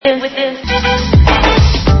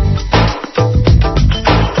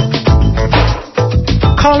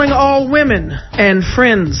Calling all women and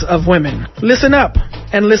friends of women. Listen up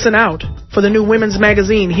and listen out for the new women's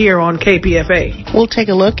magazine here on KPFA. We'll take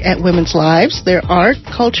a look at women's lives, their art,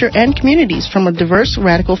 culture, and communities from a diverse,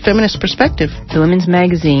 radical feminist perspective. The women's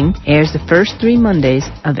magazine airs the first 3 Mondays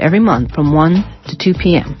of every month from 1 to 2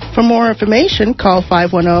 p.m. For more information, call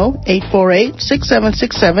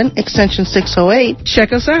 510-848-6767, extension 608.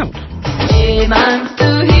 Check us out.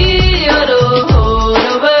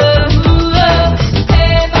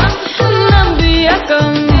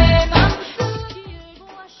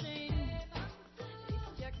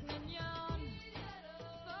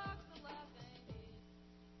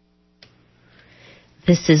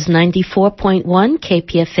 This is 94.1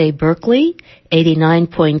 KPFA Berkeley,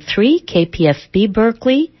 89.3 KPFB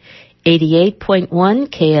Berkeley, 88.1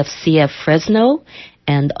 KFCF Fresno,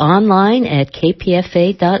 and online at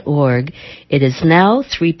kpfa.org. It is now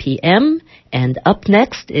 3 p.m., and up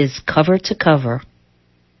next is Cover to Cover.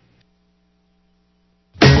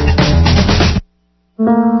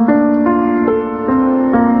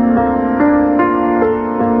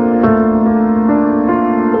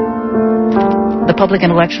 The public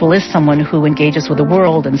intellectual is someone who engages with the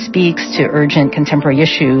world and speaks to urgent contemporary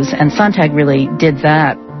issues, and Sontag really did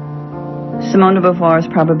that. Simone de Beauvoir is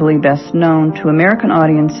probably best known to American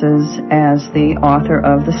audiences as the author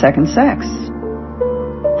of The Second Sex.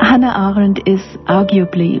 Hannah Arendt is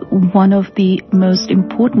arguably one of the most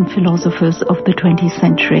important philosophers of the 20th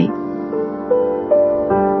century.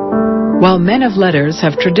 While men of letters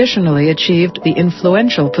have traditionally achieved the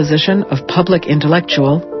influential position of public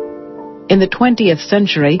intellectual, in the 20th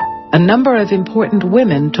century, a number of important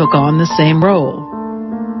women took on the same role.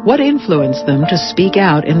 What influenced them to speak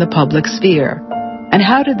out in the public sphere? And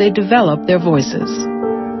how did they develop their voices?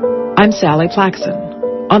 I'm Sally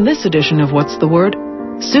Plaxon. On this edition of What's the Word,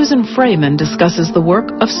 Susan Freeman discusses the work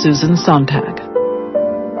of Susan Sontag.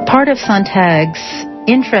 Part of Sontag's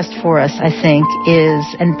interest for us, I think,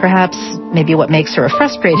 is, and perhaps maybe what makes her a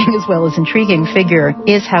frustrating as well as intriguing figure,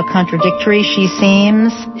 is how contradictory she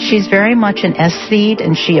seems. She's very much an aesthete,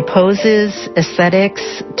 and she opposes aesthetics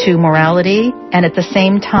to morality, and at the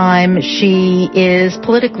same time, she is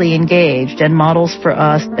politically engaged and models for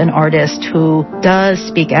us an artist who does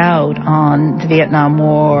speak out on the Vietnam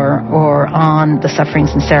War or on the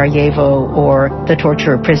sufferings in Sarajevo or the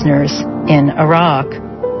torture of prisoners in Iraq.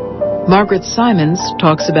 Margaret Simons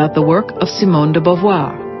talks about the work of Simone de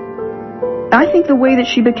Beauvoir. I think the way that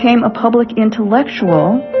she became a public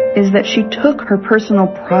intellectual is that she took her personal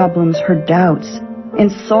problems, her doubts,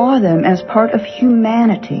 and saw them as part of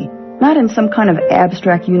humanity, not in some kind of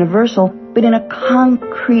abstract universal, but in a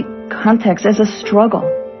concrete context as a struggle.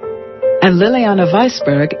 And Liliana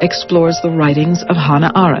Weisberg explores the writings of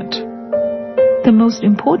Hannah Arendt. The most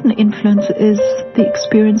important influence is the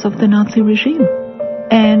experience of the Nazi regime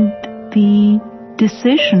and the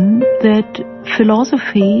decision that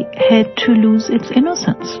philosophy had to lose its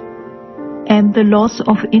innocence. And the loss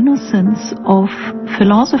of innocence of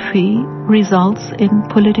philosophy results in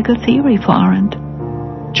political theory for Arendt.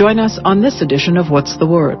 Join us on this edition of What's the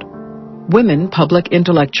Word? Women Public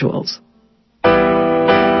Intellectuals.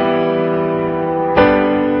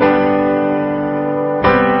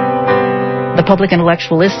 The public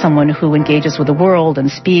intellectual is someone who engages with the world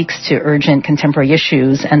and speaks to urgent contemporary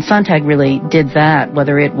issues, and Sontag really did that,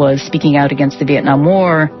 whether it was speaking out against the Vietnam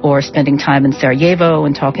War or spending time in Sarajevo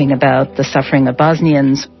and talking about the suffering of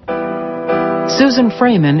Bosnians. Susan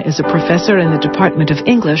Freeman is a professor in the Department of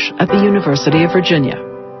English at the University of Virginia.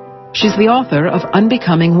 She's the author of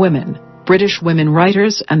Unbecoming Women, British Women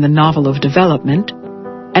Writers and the Novel of Development,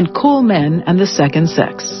 and Cool Men and the Second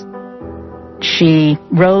Sex. She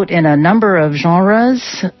wrote in a number of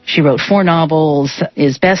genres. She wrote 4 novels,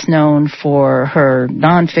 is best known for her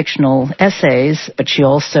non-fictional essays, but she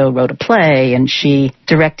also wrote a play, and she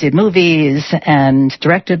directed movies and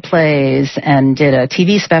directed plays and did a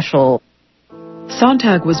TV special.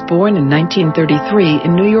 Sontag was born in 1933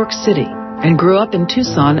 in New York City and grew up in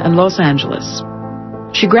Tucson and Los Angeles.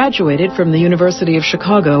 She graduated from the University of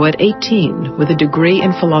Chicago at 18 with a degree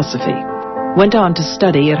in philosophy. Went on to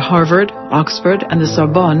study at Harvard, Oxford, and the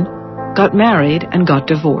Sorbonne, got married, and got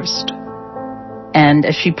divorced. And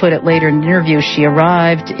as she put it later in an interview, she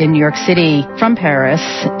arrived in New York City from Paris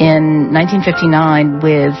in 1959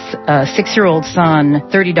 with a 6-year-old son,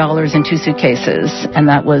 $30 in 2 suitcases, and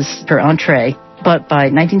that was her entree. But by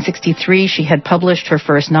 1963, she had published her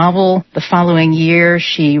first novel. The following year,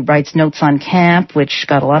 she writes Notes on Camp, which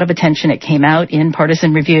got a lot of attention. It came out in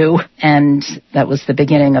Partisan Review, and that was the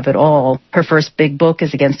beginning of it all. Her first big book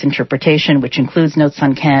is Against Interpretation, which includes Notes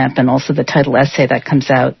on Camp and also the title essay that comes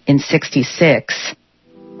out in 66.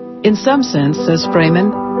 In some sense, says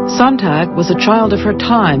Freeman, Sontag was a child of her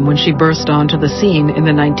time when she burst onto the scene in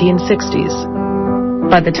the 1960s.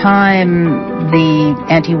 By the time the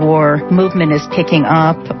anti-war movement is picking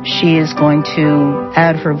up, she is going to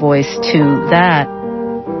add her voice to that.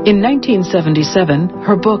 In 1977,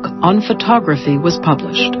 her book On Photography was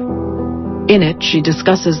published. In it, she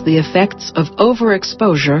discusses the effects of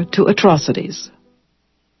overexposure to atrocities.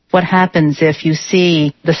 What happens if you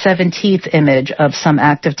see the 17th image of some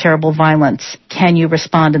act of terrible violence? Can you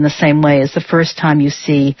respond in the same way as the first time you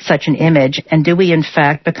see such an image? And do we, in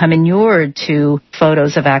fact, become inured to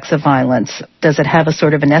photos of acts of violence? Does it have a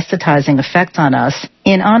sort of anesthetizing effect on us?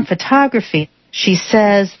 In On Photography, she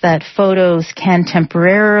says that photos can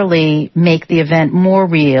temporarily make the event more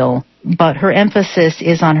real, but her emphasis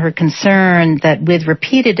is on her concern that with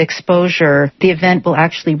repeated exposure, the event will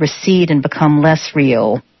actually recede and become less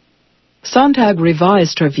real. Sontag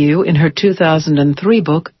revised her view in her 2003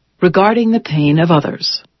 book, Regarding the Pain of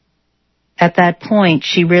Others. At that point,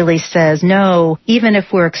 she really says, no, even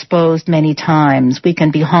if we're exposed many times, we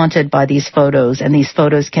can be haunted by these photos, and these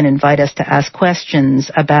photos can invite us to ask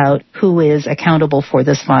questions about who is accountable for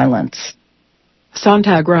this violence.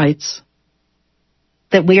 Sontag writes,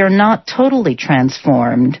 that we are not totally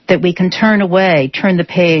transformed, that we can turn away, turn the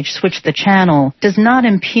page, switch the channel, does not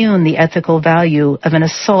impugn the ethical value of an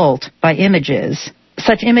assault by images.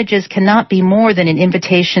 Such images cannot be more than an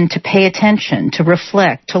invitation to pay attention, to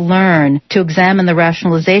reflect, to learn, to examine the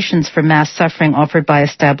rationalizations for mass suffering offered by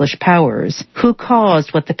established powers. Who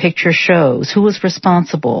caused what the picture shows? Who was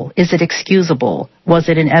responsible? Is it excusable? Was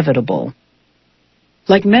it inevitable?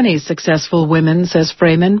 Like many successful women, says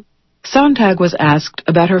Freeman, Sontag was asked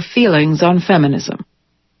about her feelings on feminism.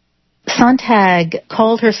 Sontag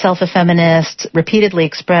called herself a feminist, repeatedly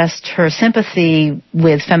expressed her sympathy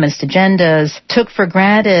with feminist agendas, took for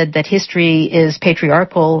granted that history is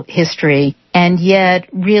patriarchal history, and yet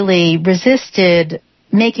really resisted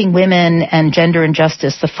making women and gender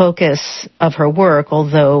injustice the focus of her work,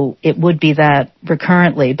 although it would be that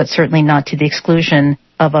recurrently, but certainly not to the exclusion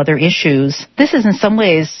of other issues. This is in some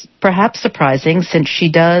ways perhaps surprising, since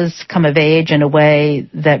she does come of age in a way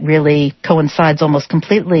that really coincides almost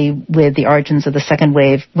completely with the origins of the second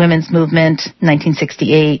wave women's movement,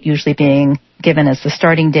 1968 usually being given as the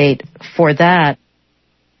starting date for that.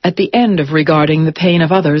 At the end of Regarding the Pain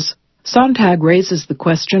of Others, Sontag raises the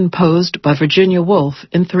question posed by Virginia Woolf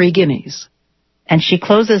in 3 Guineas. And she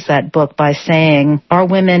closes that book by saying, are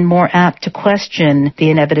women more apt to question the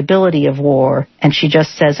inevitability of war? And she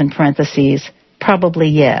just says in parentheses, probably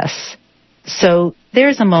yes. So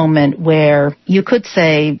there's a moment where you could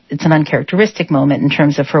say it's an uncharacteristic moment in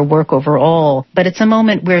terms of her work overall, but it's a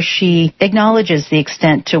moment where she acknowledges the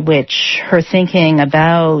extent to which her thinking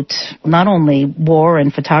about not only war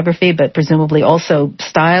and photography, but presumably also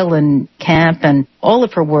style and camp, and all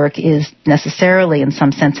of her work is necessarily in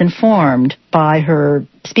some sense informed by her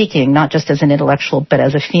speaking, not just as an intellectual, but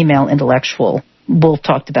as a female intellectual. Woolf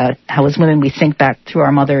talked about how as women we think back through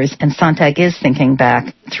our mothers, and Sontag is thinking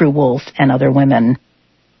back through Woolf and other women.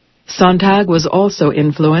 Sontag was also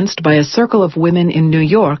influenced by a circle of women in New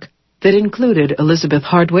York that included Elizabeth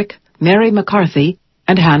Hardwick, Mary McCarthy,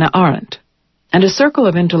 and Hannah Arendt, and a circle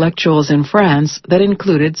of intellectuals in France that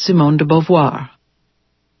included Simone de Beauvoir.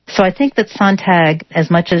 So I think that Sontag, as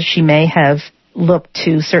much as she may have looked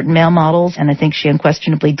to certain male models, and I think she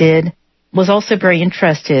unquestionably did, was also very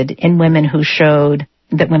interested in women who showed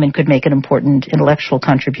that women could make an important intellectual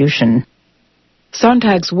contribution.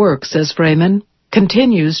 Sontag's work, says Freeman,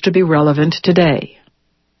 continues to be relevant today,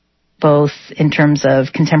 both in terms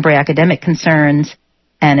of contemporary academic concerns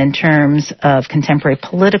and in terms of contemporary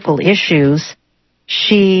political issues.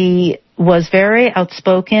 She was very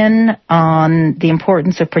outspoken on the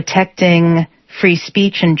importance of protecting free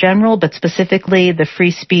speech in general, but specifically the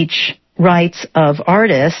free speech rights of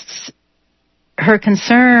artists. Her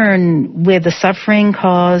concern with the suffering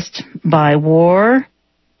caused by war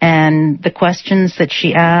and the questions that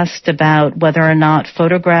she asked about whether or not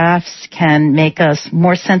photographs can make us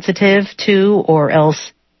more sensitive to or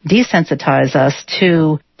else desensitize us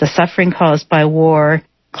to the suffering caused by war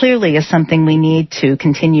clearly is something we need to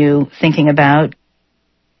continue thinking about.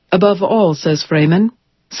 Above all, says Freeman,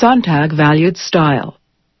 Sontag valued style.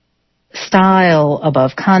 Style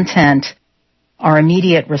above content. Our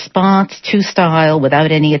immediate response to style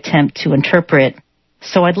without any attempt to interpret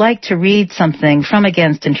So I'd like to read something from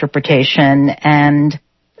Against Interpretation and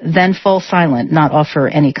then fall silent, not offer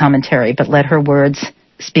any commentary, but let her words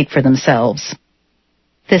speak for themselves.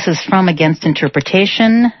 This is from Against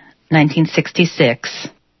Interpretation, 1966.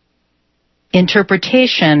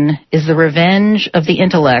 Interpretation is the revenge of the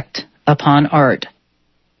intellect upon art.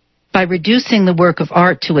 By reducing the work of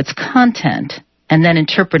art to its content and then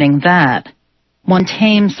interpreting that, one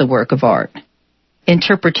tames the work of art.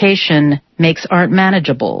 Interpretation makes art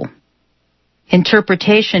manageable.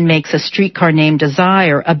 Interpretation makes A Streetcar Named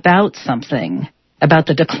Desire about something, about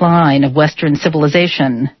the decline of Western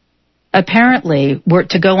civilization. Apparently, were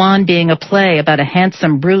it to go on being a play about a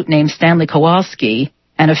handsome brute named Stanley Kowalski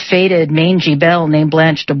and a faded, mangy belle named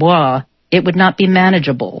Blanche Dubois, it would not be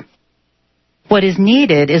manageable. What is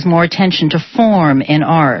needed is more attention to form in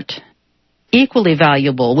art. Equally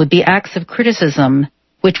valuable would be acts of criticism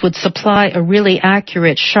which would supply a really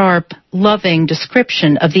accurate, sharp, loving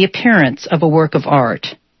description of the appearance of a work of art.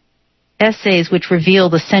 Essays which reveal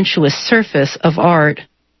the sensuous surface of art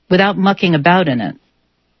without mucking about in it.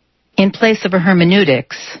 In place of a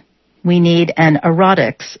hermeneutics, we need an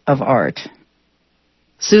erotics of art.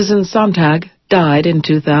 Susan Sontag died in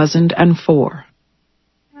 2004.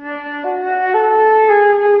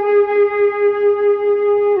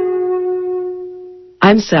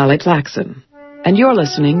 I'm Sally Claxon, and you're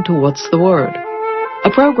listening to What's the Word, a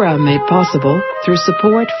program made possible through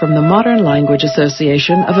support from the Modern Language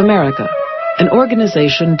Association of America, an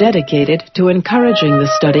organization dedicated to encouraging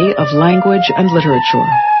the study of language and literature.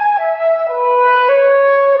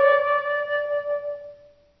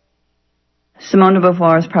 Simone de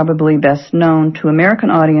Beauvoir is probably best known to American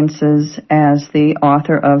audiences as the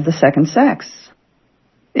author of The Second Sex.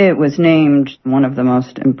 It was named one of the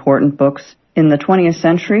most important books in the 20th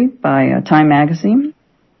century by Time magazine.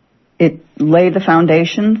 It laid the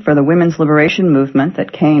foundation for the women's liberation movement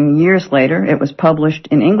that came years later. It was published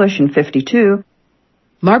in English in 1952.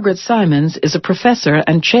 Margaret Simons is a professor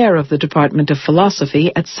and chair of the Department of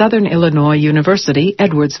Philosophy at Southern Illinois University,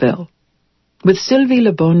 Edwardsville. With Sylvie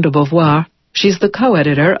Le Bon de Beauvoir, she's the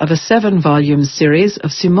co-editor of a 7-volume series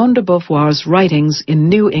of Simone de Beauvoir's writings in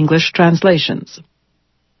New English translations.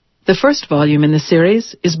 The first volume in the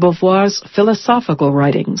series is Beauvoir's philosophical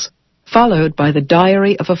writings, followed by The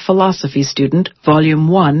Diary of a Philosophy Student, Volume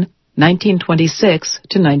 1, 1926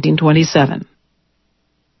 to 1927.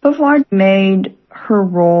 Beauvoir made her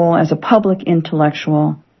role as a public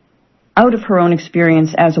intellectual out of her own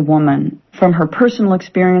experience as a woman, from her personal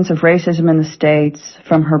experience of racism in the States,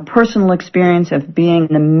 from her personal experience of being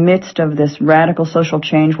in the midst of this radical social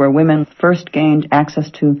change where women first gained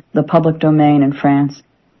access to the public domain in France,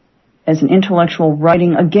 as an intellectual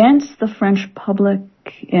writing against the French public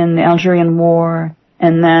in the Algerian War,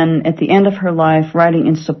 and then at the end of her life writing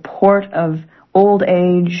in support of old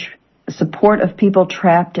age, support of people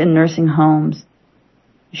trapped in nursing homes.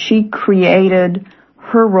 She created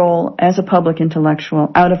her role as a public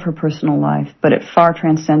intellectual out of her personal life, but it far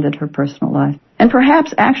transcended her personal life, and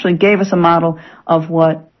perhaps actually gave us a model of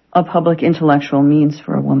what a public intellectual means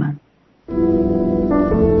for a woman.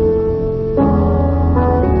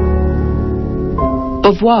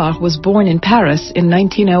 Beauvoir was born in Paris in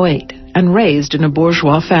 1908 and raised in a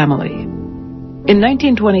bourgeois family. In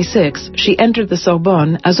 1926, she entered the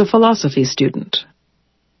Sorbonne as a philosophy student.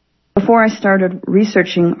 Before I started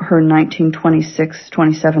researching her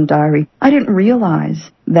 1926-27 diary, I didn't realize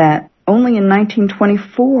that only in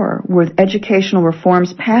 1924 were educational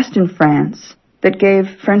reforms passed in France that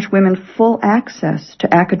gave French women full access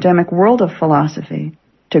to academic world of philosophy,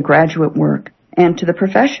 to graduate work, and to the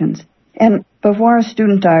professions. And Beauvoir's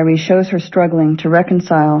student diary shows her struggling to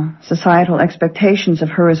reconcile societal expectations of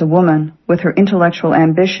her as a woman with her intellectual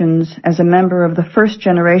ambitions as a member of the first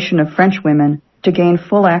generation of French women to gain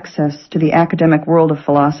full access to the academic world of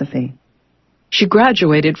philosophy. She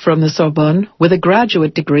graduated from the Sorbonne with a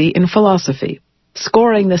graduate degree in philosophy,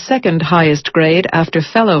 scoring the second highest grade after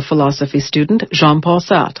fellow philosophy student Jean-Paul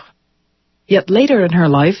Sartre. Yet later in her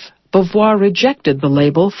life, Beauvoir rejected the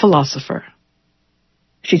label philosopher.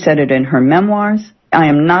 She said it in her memoirs, "I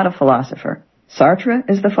am not a philosopher. Sartre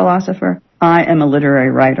is the philosopher. I am a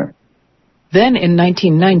literary writer." Then in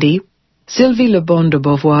 1990, Sylvie Le Bon de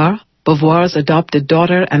Beauvoir, Beauvoir's adopted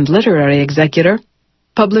daughter and literary executor,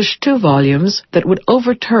 published 2 volumes that would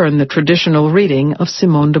overturn the traditional reading of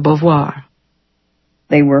Simone de Beauvoir.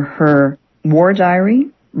 They were her war diary,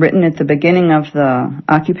 written at the beginning of the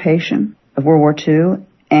occupation of World War II,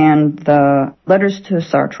 and the letters to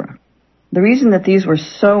Sartre. The reason that these were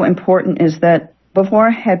so important is that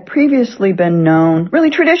Beauvoir had previously been known, really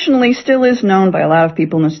traditionally still is known by a lot of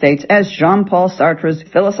people in the States, as Jean-Paul Sartre's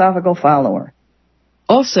philosophical follower.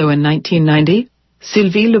 Also in 1990,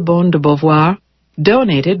 Sylvie Le Bon de Beauvoir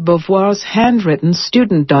donated Beauvoir's handwritten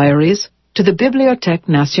student diaries to the Bibliothèque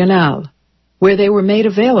Nationale, where they were made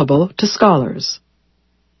available to scholars.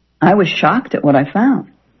 I was shocked at what I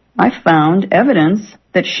found. I found evidence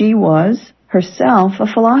that she was herself a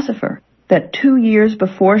philosopher, that 2 years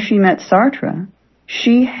before she met Sartre,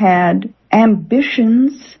 she had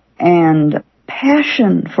ambitions and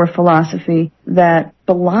passion for philosophy that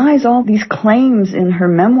belies all these claims in her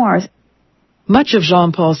memoirs. Much of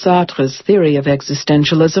Jean-Paul Sartre's theory of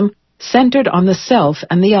existentialism centered on the self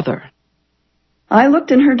and the other. I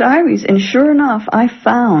looked in her diaries, and sure enough, I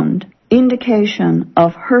found indication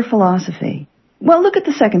of her philosophy. Well, look at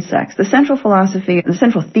the second sex. The central philosophy, the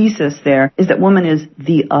central thesis there is that woman is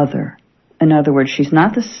the other. In other words, she's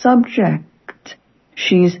not the subject.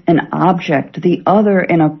 She's an object, the other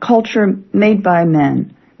in a culture made by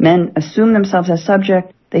men. Men assume themselves as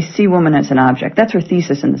subject. They see woman as an object. That's her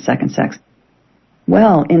thesis in the second sex.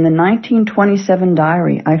 Well, in the 1927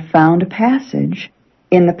 diary, I found a passage.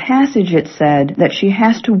 In the passage, it said that she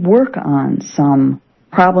has to work on some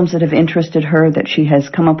problems that have interested her, that she has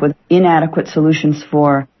come up with inadequate solutions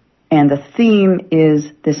for, and the theme is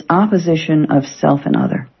this opposition of self and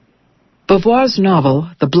other. Beauvoir's novel,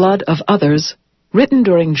 The Blood of Others, written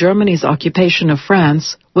during Germany's occupation of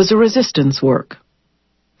France, was a resistance work.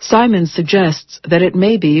 Simons suggests that it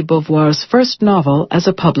may be Beauvoir's first novel as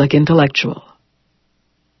a public intellectual.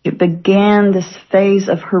 It began this phase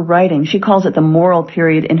of her writing. She calls it the moral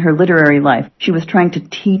period in her literary life. She was trying to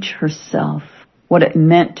teach herself what it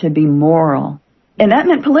meant to be moral. And that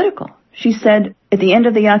meant political. She said at the end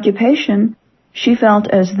of the occupation, she felt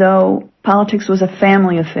as though politics was a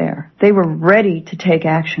family affair. They were ready to take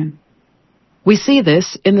action. We see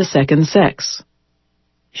this in The Second Sex.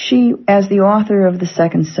 She, as the author of The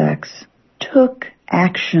Second Sex, took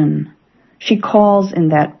action. She calls in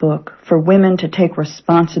that book for women to take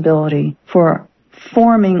responsibility for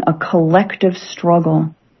forming a collective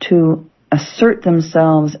struggle to assert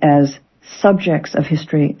themselves as subjects of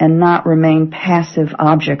history and not remain passive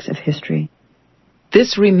objects of history.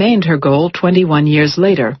 This remained her goal 21 years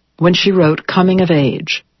later, when she wrote Coming of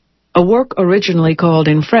Age, a work originally called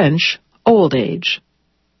in French, Old Age.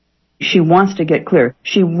 She wants to get clear.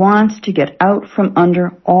 She wants to get out from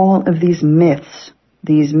under all of these myths,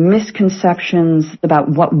 these misconceptions about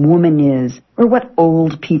what woman is or what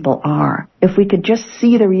old people are. If we could just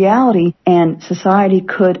see the reality and society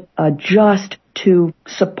could adjust to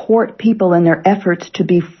support people in their efforts to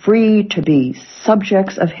be free, to be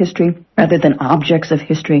subjects of history rather than objects of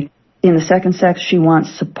history. In The Second Sex, she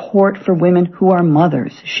wants support for women who are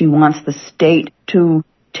mothers. She wants the state to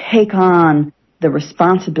take on the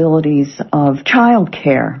responsibilities of child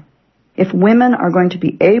care. If women are going to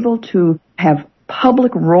be able to have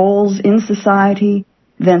public roles in society,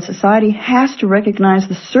 then society has to recognize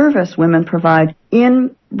the service women provide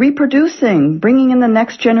in reproducing, bringing in the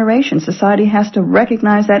next generation. Society has to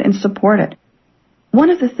recognize that and support it. One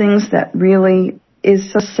of the things that really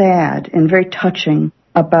is so sad and very touching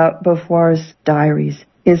about Beauvoir's diaries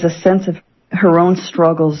is a sense of her own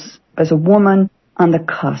struggles as a woman on the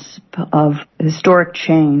cusp of historic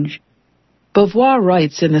change. Beauvoir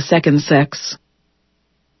writes in The Second Sex,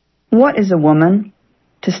 "What is a woman?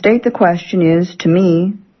 To state the question is, to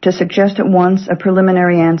me, to suggest at once a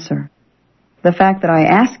preliminary answer. The fact that I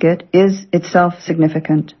ask it is itself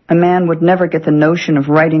significant. A man would never get the notion of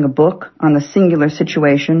writing a book on the singular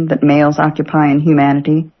situation that males occupy in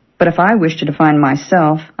humanity. But if I wish to define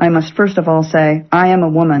myself, I must first of all say, I am a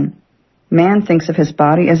woman. Man thinks of his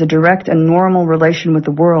body as a direct and normal relation with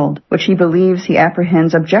the world, which he believes he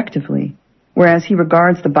apprehends objectively, whereas he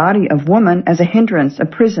regards the body of woman as a hindrance, a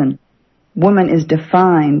prison. Woman is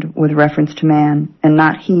defined with reference to man, and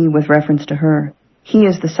not he with reference to her. He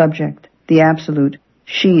is the subject, the absolute.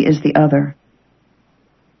 She is the other."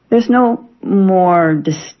 There's no more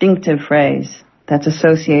distinctive phrase that's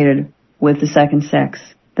associated with The Second Sex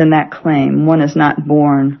than that claim. One is not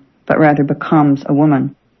born, but rather becomes a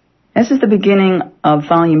woman. This is the beginning of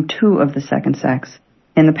Volume 2 of The Second Sex,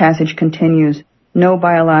 and the passage continues, "No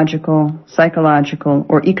biological, psychological,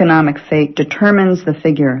 or economic fate determines the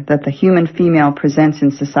figure that the human female presents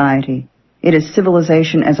in society. It is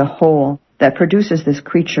civilization as a whole that produces this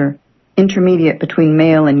creature, intermediate between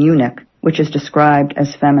male and eunuch, which is described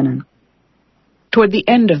as feminine." Toward the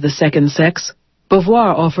end of The Second Sex,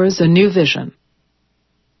 Beauvoir offers a new vision.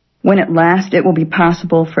 "When at last it will be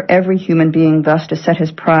possible for every human being thus to set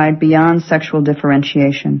his pride beyond sexual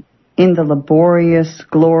differentiation, in the laborious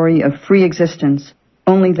glory of free existence,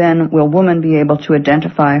 only then will woman be able to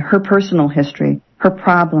identify her personal history, her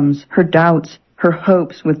problems, her doubts, her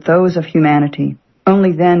hopes with those of humanity.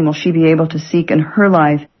 Only then will she be able to seek in her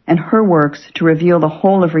life and her works to reveal the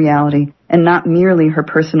whole of reality and not merely her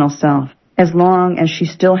personal self. As long as she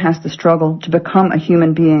still has to struggle to become a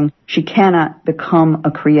human being, she cannot become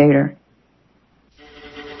a creator.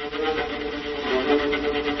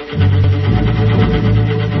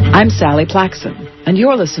 I'm Sally Plaxon, and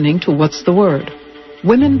you're listening to What's the Word?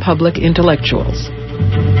 Women Public Intellectuals.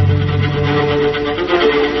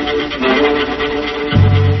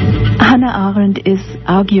 Hannah Arendt is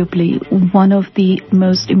arguably one of the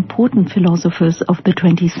most important philosophers of the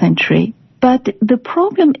 20th century. But the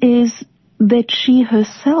problem is that she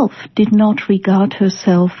herself did not regard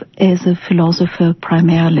herself as a philosopher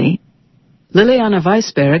primarily. Liliana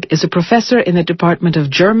Weisberg is a professor in the Department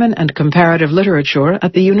of German and Comparative Literature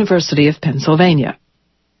at the University of Pennsylvania.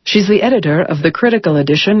 She's the editor of the critical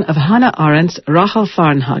edition of Hannah Arendt's Rachel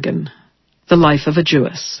Varnhagen, The Life of a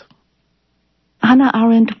Jewess. Hannah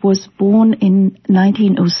Arendt was born in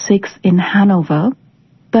 1906 in Hanover,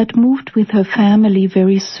 but moved with her family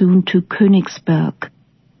very soon to Königsberg.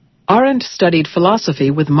 Arendt studied philosophy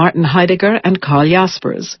with Martin Heidegger and Karl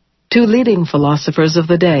Jaspers, two leading philosophers of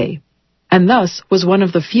the day, and thus was one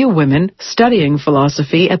of the few women studying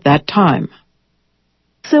philosophy at that time.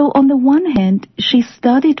 So on the one hand, she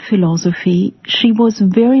studied philosophy. She was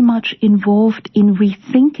very much involved in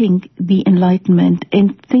rethinking the Enlightenment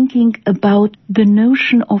and thinking about the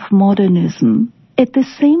notion of modernism. At the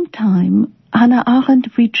same time, Hannah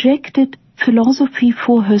Arendt rejected philosophy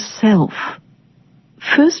for herself.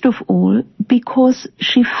 First of all, because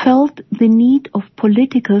she felt the need of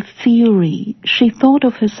political theory. She thought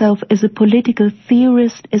of herself as a political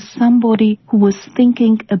theorist, as somebody who was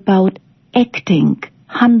thinking about acting,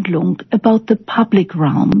 Handlung, about the public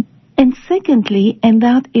realm. And secondly, and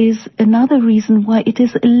that is another reason why it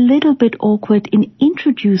is a little bit awkward in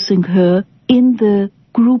introducing her in the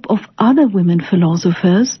group of other women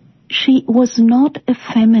philosophers, she was not a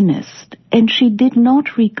feminist, and she did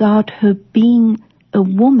not regard her being a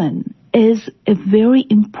woman as a very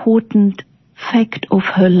important fact of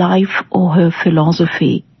her life or her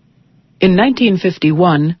philosophy. In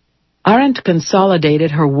 1951, Arendt consolidated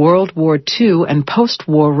her World War II and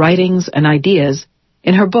post-war writings and ideas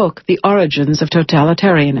in her book, The Origins of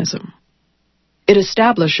Totalitarianism. It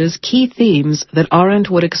establishes key themes that Arendt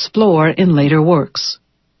would explore in later works.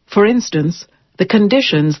 For instance, the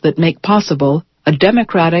conditions that make possible a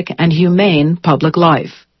democratic and humane public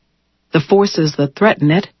life, the forces that threaten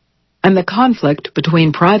it, and the conflict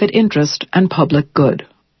between private interest and public good.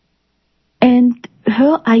 And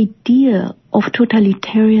her idea of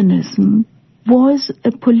totalitarianism was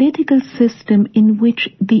a political system in which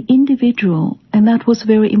the individual, and that was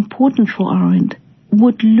very important for Arendt,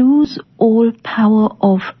 would lose all power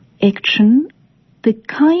of action, the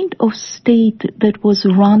kind of state that was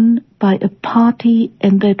run by a party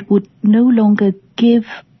and that would no longer give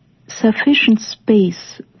sufficient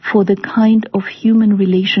space for the kind of human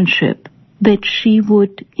relationship that she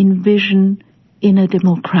would envision in a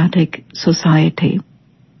democratic society.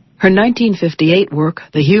 Her 1958 work,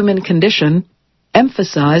 The Human Condition,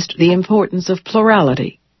 emphasized the importance of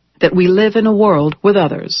plurality, that we live in a world with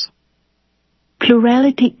others.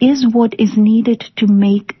 Plurality is what is needed to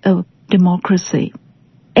make a democracy.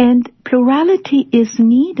 And plurality is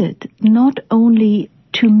needed not only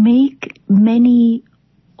to make many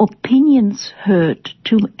opinions heard,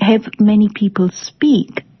 to have many people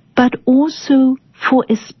speak, but also for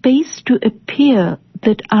a space to appear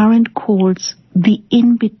that Arendt calls the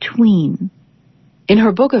in-between. In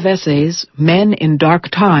her book of essays, Men in Dark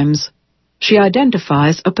Times, she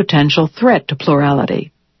identifies a potential threat to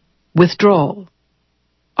plurality: withdrawal.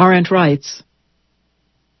 Arendt writes,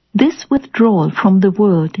 "This withdrawal from the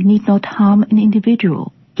world need not harm an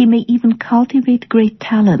individual. He may even cultivate great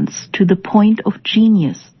talents to the point of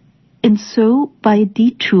genius, and so by a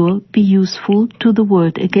detour be useful to the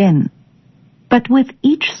world again. But with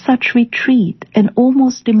each such retreat, an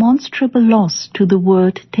almost demonstrable loss to the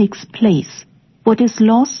world takes place. What is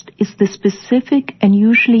lost is the specific and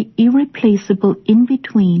usually irreplaceable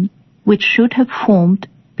in-between which should have formed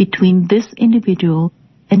between this individual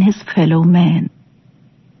and his fellow man."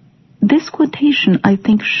 This quotation, I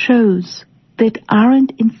think, shows that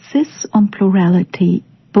Arendt insists on plurality,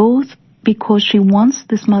 both because she wants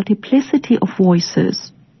this multiplicity of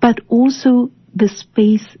voices, but also the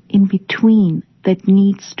space in between that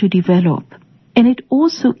needs to develop. And it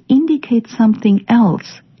also indicates something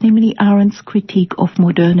else, namely Arendt's critique of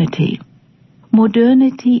modernity.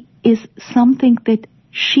 Modernity is something that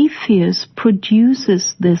she fears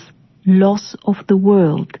produces this loss of the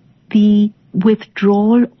world, the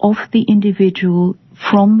withdrawal of the individual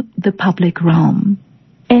from the public realm.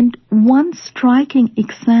 And one striking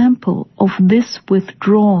example of this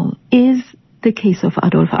withdrawal is the case of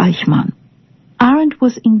Adolf Eichmann. Arendt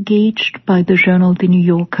was engaged by the journal The New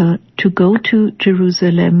Yorker to go to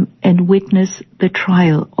Jerusalem and witness the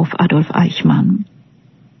trial of Adolf Eichmann.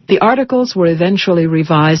 The articles were eventually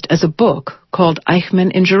revised as a book called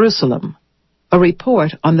Eichmann in Jerusalem, a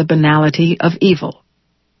report on the banality of evil.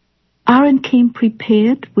 Arendt came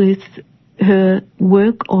prepared with her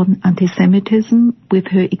work on anti-Semitism, with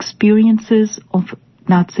her experiences of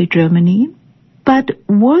Nazi Germany, but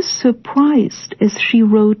was surprised, as she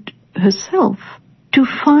wrote herself, to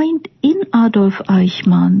find in Adolf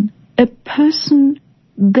Eichmann a person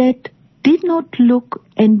that did not look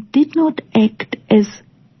and did not act as,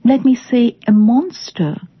 let me say, a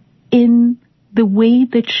monster in the way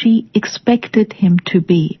that she expected him to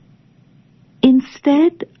be.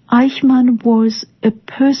 Instead, Eichmann was a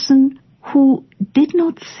person who did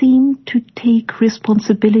not seem to take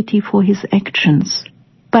responsibility for his actions,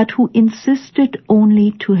 but who insisted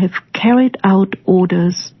only to have carried out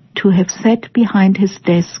orders, to have sat behind his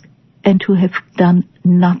desk, and to have done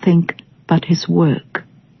nothing but his work.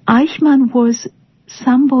 Eichmann was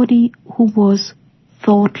somebody who was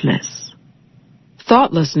thoughtless.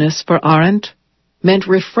 Thoughtlessness for Arendt meant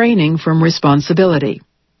refraining from responsibility,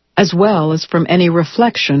 as well as from any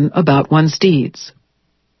reflection about one's deeds.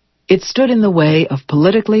 It stood in the way of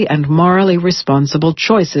politically and morally responsible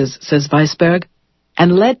choices, says Weisberg,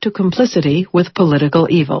 and led to complicity with political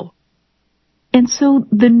evil. And so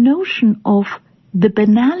the notion of the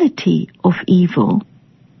banality of evil,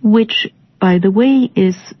 which, by the way,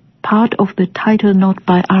 is part of the title not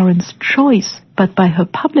by Arendt's choice, but by her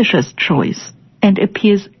publisher's choice, and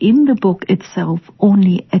appears in the book itself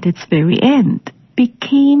only at its very end,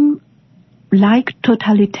 became, like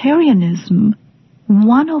totalitarianism,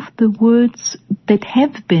 one of the words that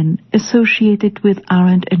have been associated with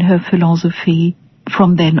Arendt and her philosophy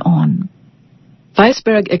from then on.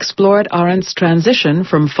 Weisberg explored Arendt's transition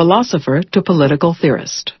from philosopher to political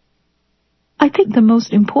theorist. I think the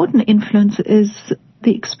most important influence is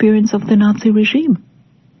the experience of the Nazi regime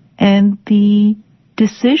and the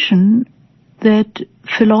decision that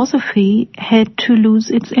philosophy had to lose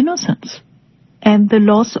its innocence. And the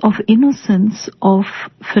loss of innocence of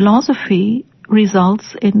philosophy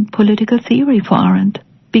results in political theory for Arendt.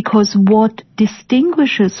 Because what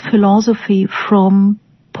distinguishes philosophy from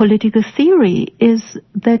political theory is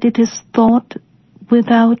that it is thought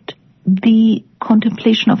without the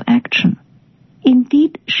contemplation of action.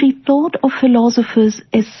 Indeed, she thought of philosophers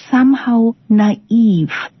as somehow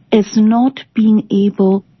naive, as not being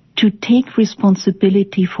able to take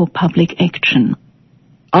responsibility for public action.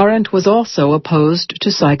 Arendt was also opposed to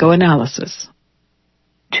psychoanalysis.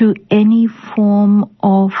 To any form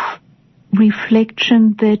of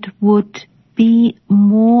reflection that would be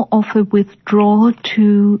more of a withdrawal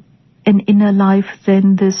to an inner life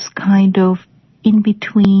than this kind of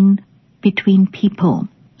in-between between people.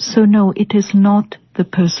 So no, it is not the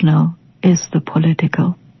personal, is the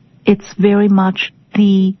political. It's very much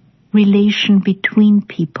the relation between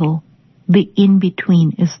people. The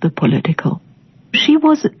in-between is the political. She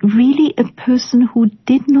was really a person who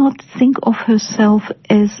did not think of herself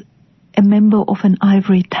as a member of an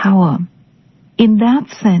ivory tower. In that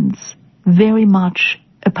sense, very much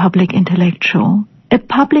a public intellectual. A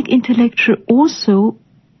public intellectual also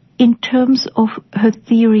in terms of her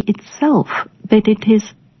theory itself, that it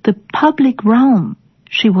is the public realm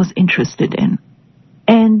she was interested in,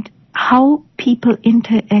 and how people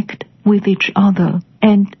interact with each other,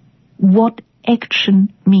 and what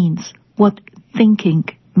action means, what thinking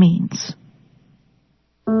means.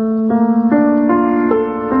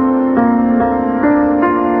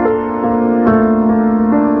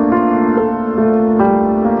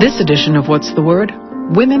 This edition of What's the Word?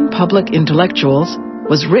 Women Public Intellectuals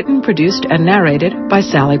was written, produced, and narrated by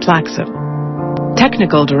Sally Plaxon.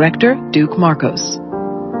 Technical Director, Duke Marcos.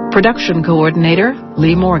 Production Coordinator,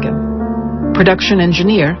 Lee Morgan. Production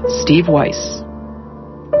Engineer, Steve Weiss.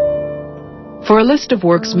 For a list of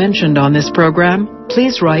works mentioned on this program,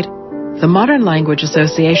 please write The Modern Language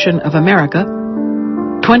Association of America,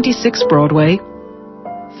 26 Broadway,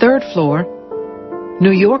 3rd floor,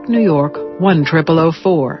 New York, New York,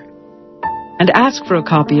 10004, and ask for a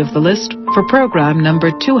copy of the list for program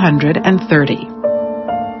number 230.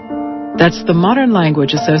 That's the Modern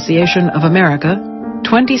Language Association of America,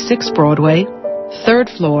 26 Broadway, 3rd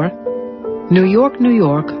floor, New York, New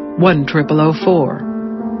York, 10004.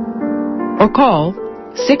 Or call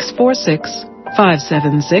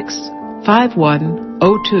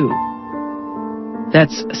 646-576-5102.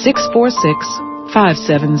 That's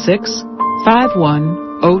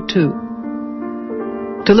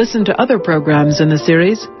 646-576-5102. To To listen to other programs in the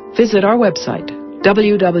series, visit our website,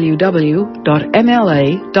 www.mla.org.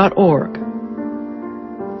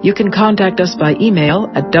 You can contact us by email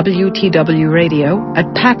at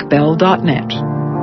wtwradio@pacbell.net.